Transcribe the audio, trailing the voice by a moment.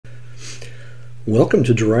Welcome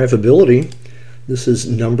to Derivability. This is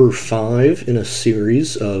number 5 in a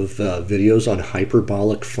series of videos on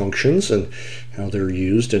hyperbolic functions and how they're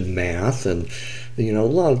used in math. And a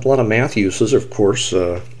lot of math uses, of course,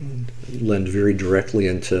 lend very directly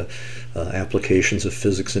into applications of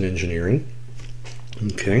physics and engineering.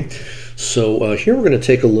 Okay, so here we're going to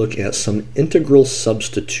take a look at some integral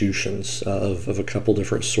substitutions of a couple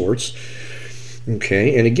different sorts.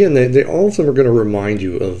 Okay, and again, all of them are going to remind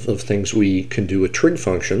you of things we can do with trig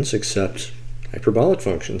functions, except hyperbolic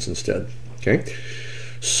functions instead. Okay,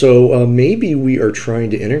 so maybe we are trying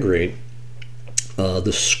to integrate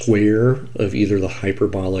the square of either the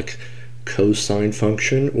hyperbolic cosine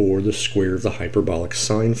function or the square of the hyperbolic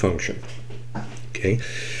sine function. Okay,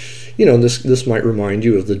 this might remind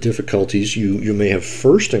you of the difficulties you may have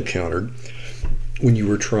first encountered when you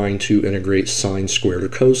were trying to integrate sine squared or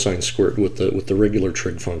cosine squared with the regular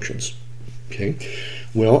trig functions. Okay,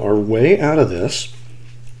 well, our way out of this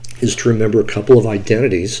is to remember a couple of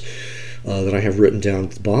identities that I have written down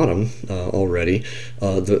at the bottom already.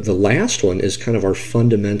 The last one is kind of our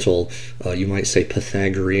fundamental, you might say,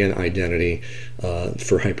 Pythagorean identity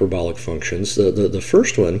for hyperbolic functions. The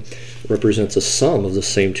first one represents a sum of the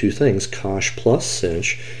same two things, cosh plus sinh.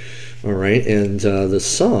 All right, and the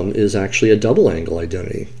sum is actually a double angle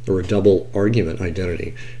identity, or a double argument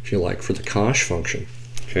identity, if you like, for the cosh function.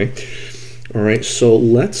 Okay, all right, so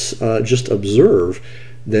let's just observe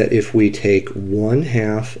that if we take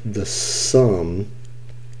 1/2 the sum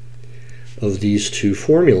of these two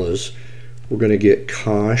formulas, we're going to get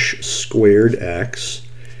cosh squared x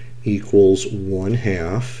equals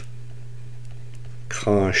 1/2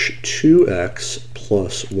 cosh 2x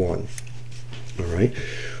plus 1. All right.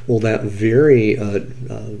 Well, that very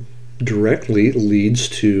directly leads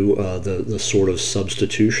to the sort of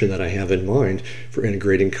substitution that I have in mind for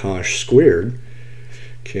integrating cosh squared.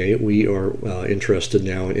 Okay, we are interested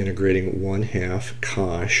now in integrating 1/2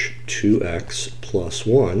 cosh 2x plus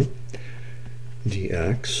 1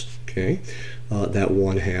 dx. Okay, that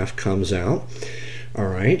 1/2 comes out. All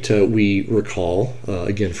right, we recall,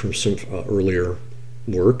 again from some earlier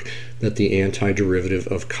work, that the antiderivative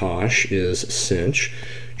of cosh is sinh.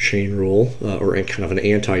 Chain rule, or kind of an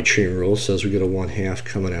anti-chain rule, says we get a 1/2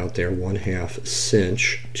 coming out there, 1/2 sinh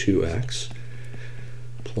 2x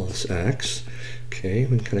plus x. Okay,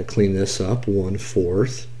 we can kind of clean this up,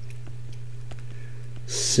 1/4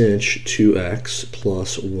 sinh 2x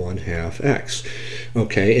plus 1/2 x.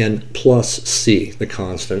 Okay, and plus c, the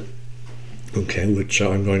constant, okay, which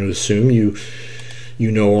I'm going to assume you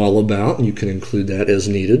know all about, and you can include that as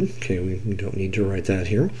needed. Okay, we don't need to write that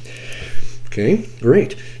here. Okay,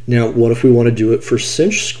 great. Now, what if we want to do it for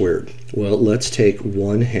sinh squared? Well, let's take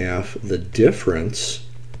 1/2 the difference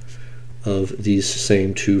of these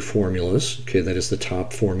same two formulas. Okay, that is the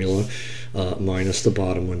top formula minus the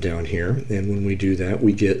bottom one down here. And when we do that,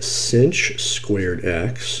 we get sinh squared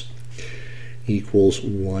x equals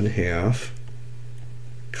 1/2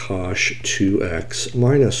 cosh 2x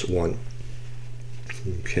minus 1.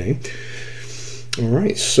 Okay. All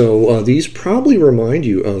right, so these probably remind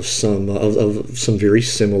you of some very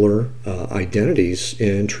similar identities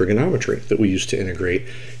in trigonometry that we used to integrate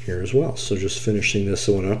here as well. So just finishing this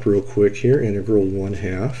one up real quick here, integral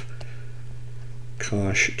 1/2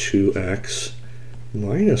 cosh 2x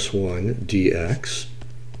minus 1 dx.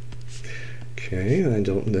 Okay, I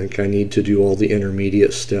don't think I need to do all the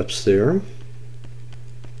intermediate steps there.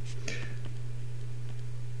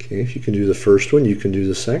 Okay, if you can do the first one, you can do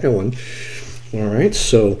the second one. All right,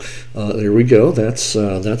 so there we go. That's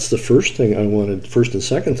the first thing I wanted, first and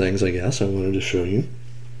second things, I guess, I wanted to show you.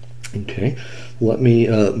 Okay, let me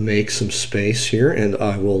make some space here, and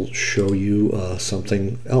I will show you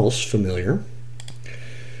something else familiar.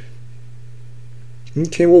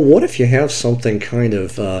 Okay, well, what if you have something kind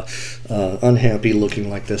of unhappy looking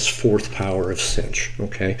like this 4th power of sinh?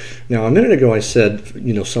 Okay, now a minute ago I said,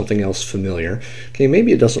 something else familiar. Okay,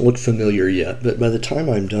 maybe it doesn't look familiar yet, but by the time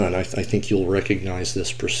I'm done, I think you'll recognize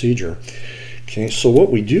this procedure. Okay, so what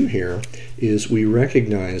we do here is we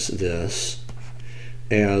recognize this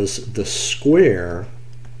as the square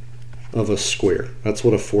of a square. That's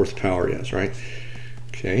what a 4th power is, right?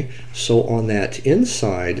 Okay, so on that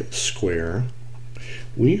inside square,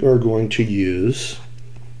 we are going to use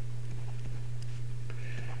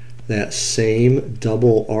that same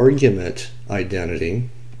double argument identity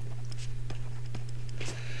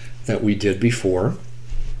that we did before.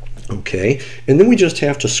 Okay, and then we just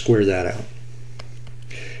have to square that out.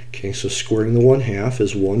 Okay, so squaring the 1/2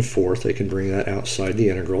 is 1/4. I can bring that outside the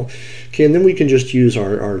integral. Okay, and then we can just use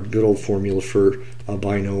our good old formula for a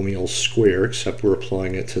binomial square, except we're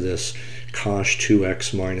applying it to this cosh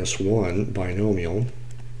 2x minus 1 binomial.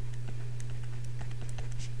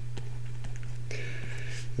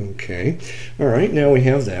 Okay, all right, now we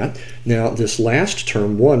have that. Now this last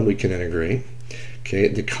term, 1, we can integrate. Okay,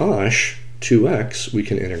 the cosh 2x we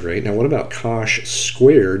can integrate. Now what about cosh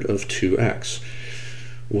squared of 2x?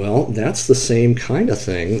 Well, that's the same kind of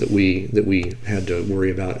thing that we had to worry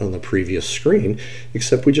about on the previous screen,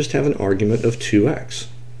 except we just have an argument of 2x.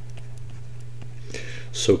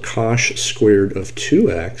 So cosh squared of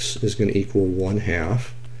 2x is going to equal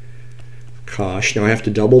 1/2 cosh. Now I have to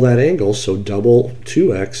double that angle, so double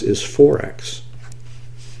 2x is 4x.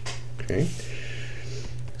 Okay,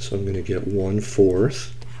 so I'm going to get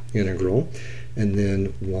 1/4 integral, and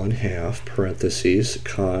then 1/2 parentheses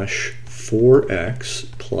cosh 4x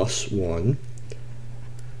plus 1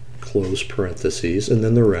 close parentheses, and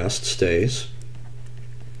then the rest stays.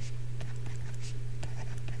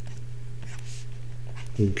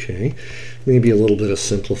 Okay, maybe a little bit of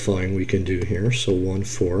simplifying we can do here. So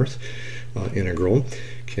 1/4 integral.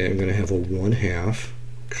 Okay, I'm going to have a 1/2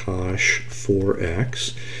 cosh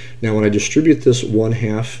 4x. Now when I distribute this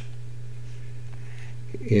 1/2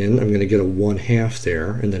 in, I'm going to get a 1/2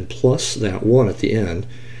 there, and then plus that 1 at the end.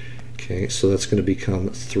 Okay, so that's going to become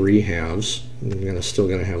 3/2. I'm still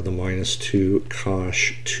going to have the minus 2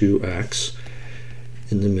 cosh 2x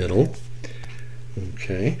in the middle.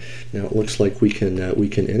 Okay, now it looks like we can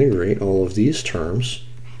integrate all of these terms.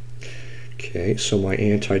 Okay, so my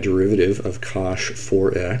antiderivative of cosh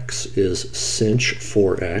 4x is sinh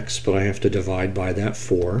 4x, but I have to divide by that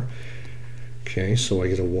 4. Okay, so I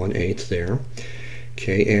get a 1/8 there.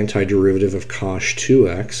 Okay, antiderivative of cosh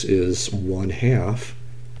 2x is 1/2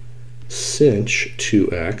 sinh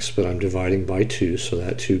 2x, but I'm dividing by 2, so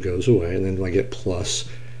that 2 goes away, and then I get plus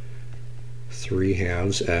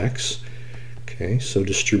 3/2 x. Okay, so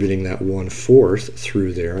distributing that 1/4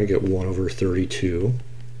 through there, I get 1/32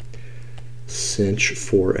 sinh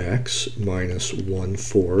 4x minus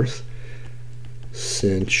 1/4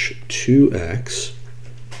 sinh 2x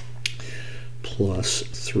plus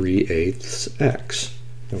 3/8 x.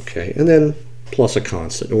 Okay, and then plus a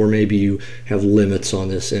constant, or maybe you have limits on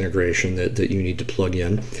this integration that you need to plug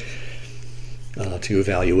in to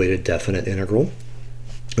evaluate a definite integral.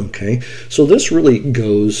 Okay, so this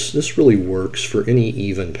really works for any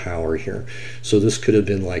even power here. So this could have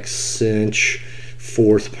been like sinh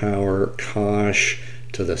 4th power cosh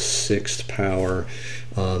to the 6th power.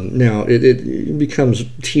 Now it becomes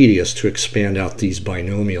tedious to expand out these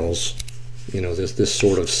binomials. You know, this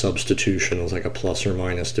sort of substitution is like a plus or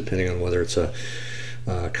minus depending on whether it's a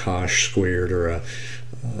cosh squared or a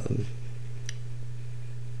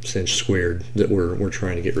sinh squared that we're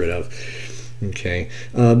trying to get rid of. Okay,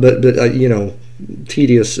 but you know,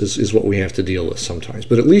 tedious is what we have to deal with sometimes,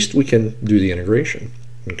 but at least we can do the integration.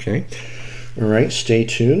 Okay, all right, stay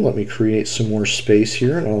tuned. Let me create some more space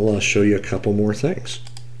here, and I'll show you a couple more things.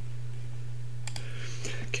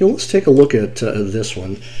 Okay, let's take a look at this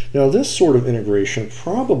one. Now, this sort of integration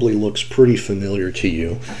probably looks pretty familiar to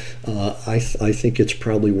you. I think it's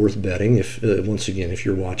probably worth betting, if once again, if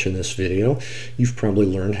you're watching this video, you've probably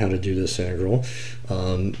learned how to do this integral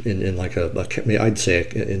in like I'd say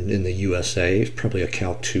in the USA, probably a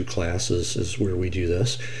Calc 2 class is where we do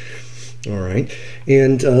this. All right,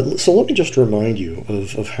 and so let me just remind you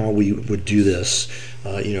of how we would do this,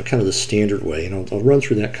 you know, kind of the standard way, and I'll run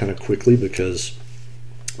through that kind of quickly because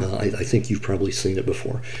I think you've probably seen it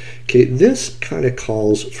before. Okay, this kind of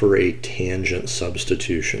calls for a tangent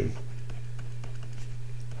substitution.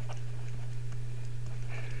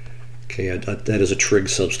 Okay, that is a trig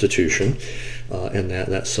substitution, and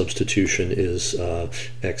that substitution is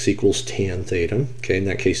x equals tan theta. Okay, in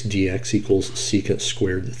that case, dx equals secant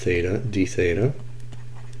squared theta d theta.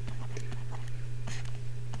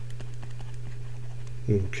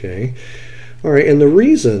 Okay. All right, and the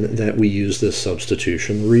reason that we use this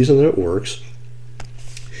substitution, the reason that it works,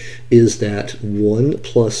 is that 1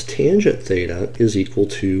 plus tangent theta is equal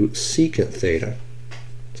to secant theta.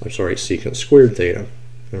 I'm sorry, secant squared theta.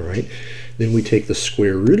 All right, then we take the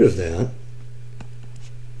square root of that,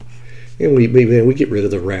 and we get rid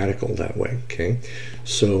of the radical that way. Okay,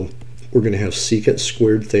 so we're going to have secant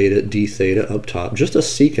squared theta d theta up top, just a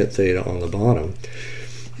secant theta on the bottom.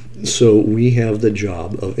 So we have the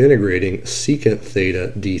job of integrating secant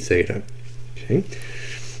theta d theta. Okay.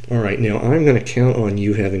 All right, now I'm going to count on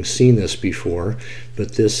you having seen this before,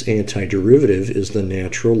 but this antiderivative is the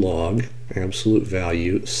natural log, absolute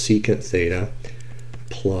value, secant theta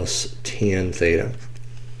plus tan theta.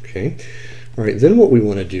 Okay. All right, then what we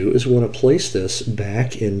want to do is we want to place this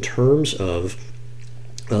back in terms of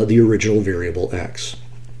the original variable x.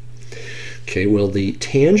 Okay, well, the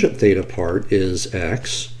tangent theta part is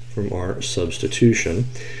x from our substitution.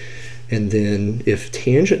 And then if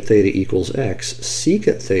tangent theta equals x,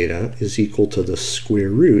 secant theta is equal to the square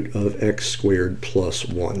root of x squared plus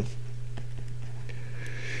 1.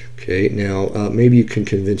 Okay, now maybe you can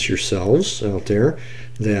convince yourselves out there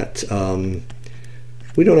that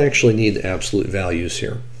we don't actually need the absolute values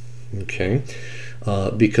here. Okay,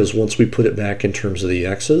 because once we put it back in terms of the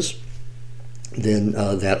x's, then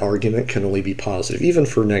that argument can only be positive, even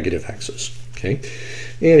for negative x's. Okay,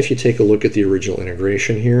 and if you take a look at the original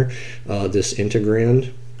integration here, this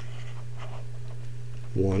integrand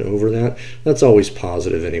 1 over that's always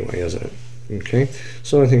positive anyway, isn't it? Okay,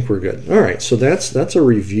 so I think we're good. All right, so that's a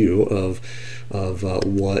review of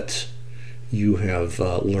what you have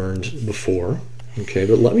learned before. Okay,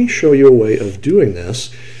 but let me show you a way of doing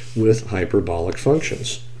this with hyperbolic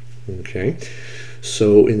functions. Okay,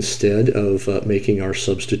 so instead of making our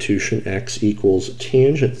substitution x equals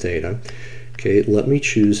tangent theta, okay, let me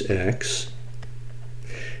choose x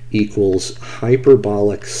equals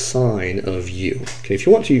hyperbolic sine of u. Okay, if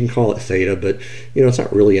you want to, you can call it theta, but you know it's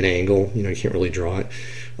not really an angle. You know, you can't really draw it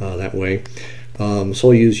that way. So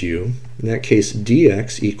I'll use u. In that case,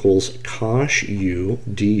 dx equals cosh u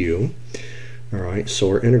du. All right, so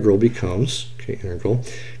our integral becomes, okay, integral.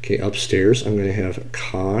 Okay, upstairs I'm going to have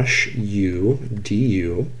cosh u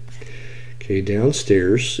du. Okay,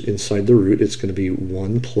 downstairs inside the root it's going to be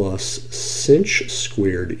 1 plus sinh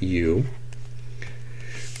squared u.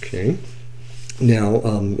 Okay, now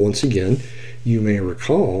once again, you may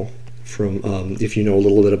recall from if you know a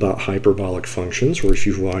little bit about hyperbolic functions, or if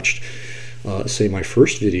you've watched say my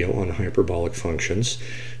first video on hyperbolic functions,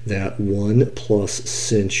 that 1 plus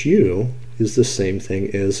sinh u is the same thing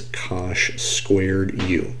as cosh squared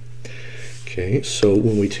u. Okay, so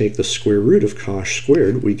when we take the square root of cosh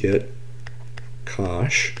squared, we get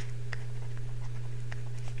cosh.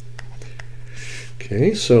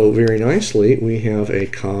 Okay, so very nicely we have a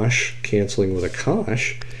cosh canceling with a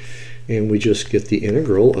cosh, and we just get the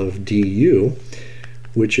integral of du,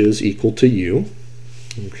 which is equal to u.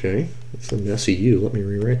 Okay, it's a messy u. Let me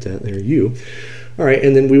rewrite that there, u. All right,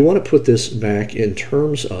 and then we want to put this back in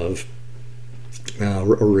terms of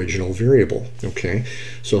original variable. Okay,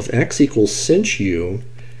 so if x equals sinh u,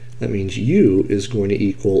 that means u is going to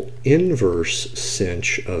equal inverse sinh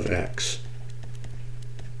of x.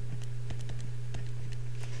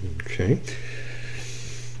 Okay,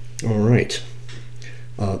 all right,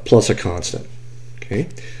 plus a constant. Okay,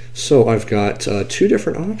 so I've got two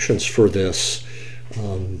different options for this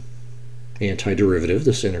antiderivative,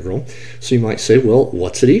 this integral. So you might say, well,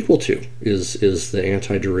 what's it equal to? Is the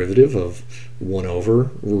antiderivative of 1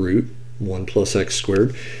 over root 1 plus x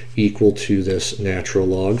squared equal to this natural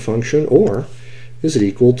log function, or is it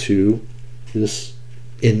equal to this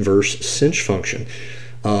inverse sinh function?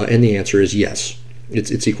 And the answer is yes.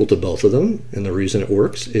 It's equal to both of them, and the reason it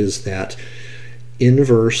works is that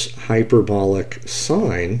inverse hyperbolic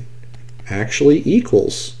sine actually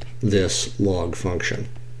equals this log function.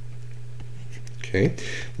 Okay,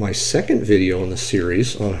 my second video in the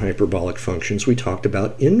series on hyperbolic functions, we talked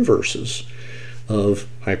about inverses of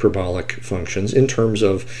hyperbolic functions in terms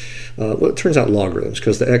of, well, it turns out logarithms,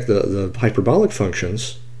 because the hyperbolic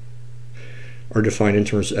functions are defined in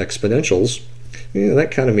terms of exponentials. You know,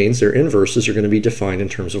 that kind of means their inverses are going to be defined in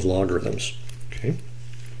terms of logarithms. Okay,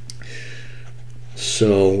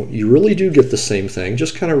 so you really do get the same thing,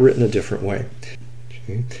 just kind of written a different way.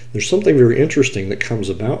 Okay, there's something very interesting that comes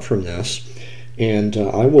about from this, and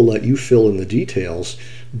I will let you fill in the details,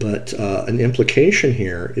 but an implication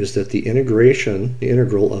here is that the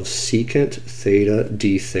integral of secant theta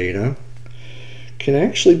d theta can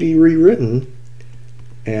actually be rewritten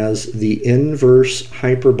as the inverse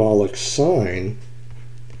hyperbolic sine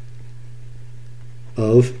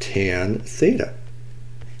of tan theta.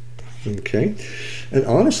 Okay, and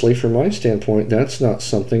honestly, from my standpoint, that's not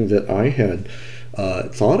something that I had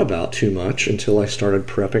thought about too much until I started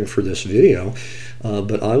prepping for this video,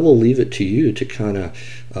 but I will leave it to you to kind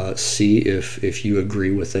of see if you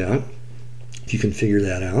agree with that, if you can figure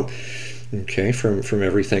that out. Okay, from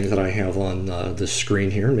everything that I have on the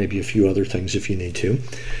screen here, maybe a few other things if you need to.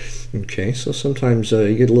 Okay, so sometimes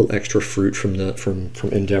you get a little extra fruit from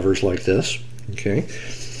endeavors like this. Okay,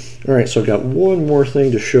 all right, so I've got one more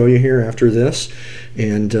thing to show you here after this,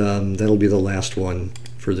 and that'll be the last one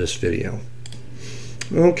for this video.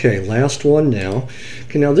 Okay, last one now.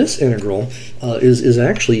 Okay, now this integral is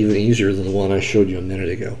actually even easier than the one I showed you a minute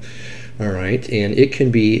ago. All right, and it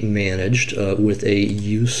can be managed with a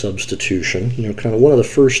u substitution. You know, kind of one of the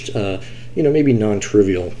first maybe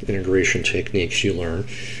non-trivial integration techniques you learn.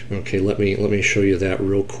 Okay, let me show you that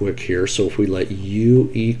real quick here. So if we let u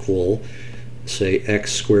equal, say,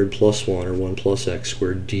 x squared plus 1, or 1 plus x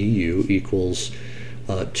squared, du equals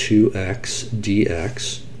 2x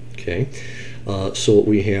dx. Okay, so what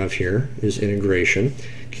we have here is integration.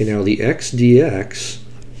 Okay, now the x dx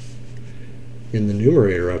in the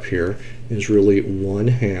numerator up here is really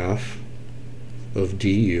 1/2 of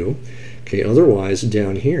du. Okay, otherwise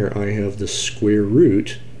down here I have the square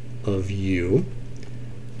root of u,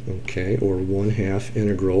 okay, or 1/2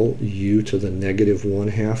 integral u to the negative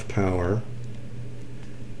 1/2 power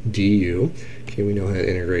du. Okay, we know how to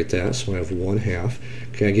integrate that, so I have 1/2.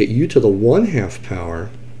 Okay, I get u to the 1/2 power,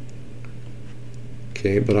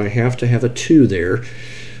 okay, but I have to have a 2 there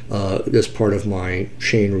as part of my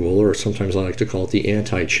chain rule, or sometimes I like to call it the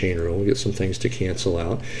anti-chain rule. We get some things to cancel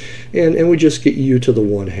out, and we just get u to the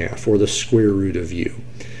 1/2, or the square root of u.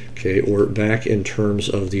 Okay, or back in terms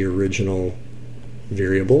of the original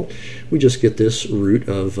variable, we just get this root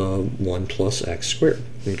of 1 plus x squared.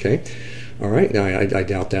 Okay, all right. Now I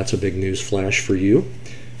doubt that's a big news flash for you.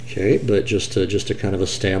 Okay, but just to kind of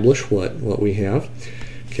establish what we have.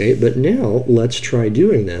 Okay, but now let's try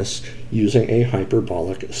doing this using a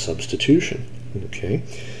hyperbolic substitution. Okay,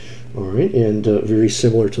 all right, and very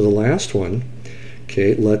similar to the last one.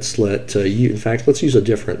 Okay, let's let in fact, let's use a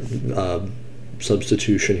different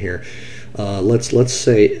substitution here. Let's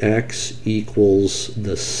say x equals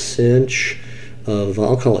the sinh of,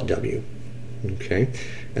 I'll call it w. Okay,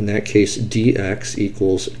 in that case, dx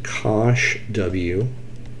equals cosh w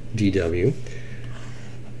dw.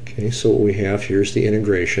 Okay, so what we have here is the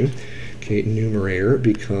integration. Okay, numerator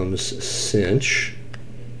becomes sinh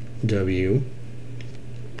w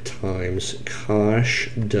times cosh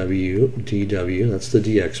w dw. That's the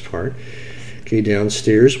dx part. Okay,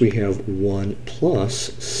 downstairs we have 1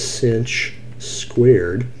 plus sinh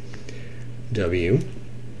squared w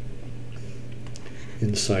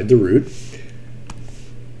inside the root.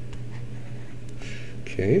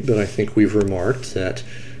 Okay, but I think we've remarked that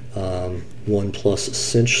 1 plus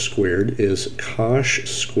sinh squared is cosh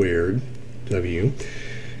squared w.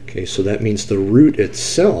 Okay, so that means the root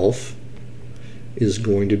itself is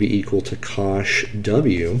going to be equal to cosh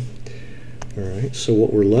w. All right, so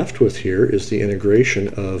what we're left with here is the integration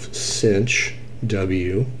of sinh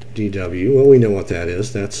w dw. Well, we know what that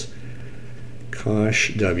is. That's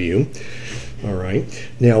cosh w. All right,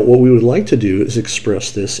 now what we would like to do is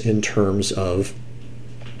express this in terms of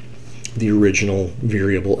the original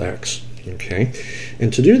variable x. Okay,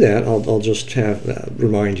 and to do that, I'll just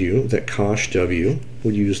remind you that cosh w,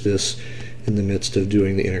 would use this in the midst of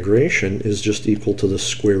doing the integration, is just equal to the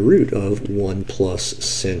square root of 1 plus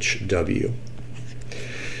sinh w.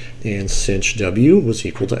 And sinh w was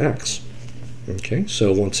equal to x. Okay,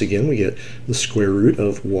 so once again we get the square root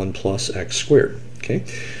of 1 plus x squared. Okay,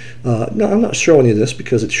 now I'm not showing you this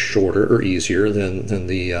because it's shorter or easier than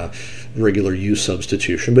the regular u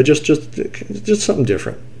substitution, but just something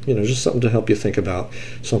different. Just something to help you think about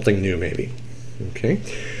something new maybe. Okay,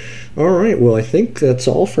 all right, well, I think that's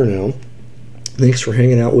all for now. Thanks for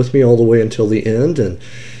hanging out with me all the way until the end, and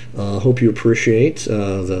hope you appreciate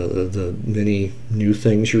the many new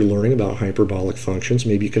things you're learning about hyperbolic functions.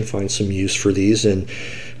 Maybe you can find some use for these in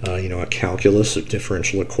a calculus,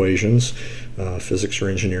 differential equations, physics or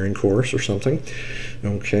engineering course or something.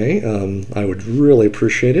 Okay, I would really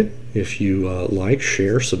appreciate it if you like,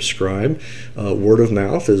 share, subscribe. Word of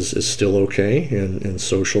mouth is still okay in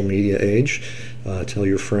social media age. Tell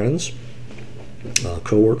your friends,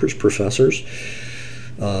 coworkers, professors,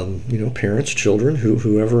 parents, children,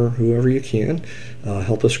 whoever you can.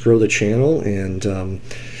 Help us grow the channel, and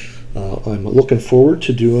I'm looking forward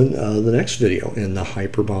to doing the next video in the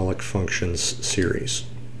hyperbolic functions series.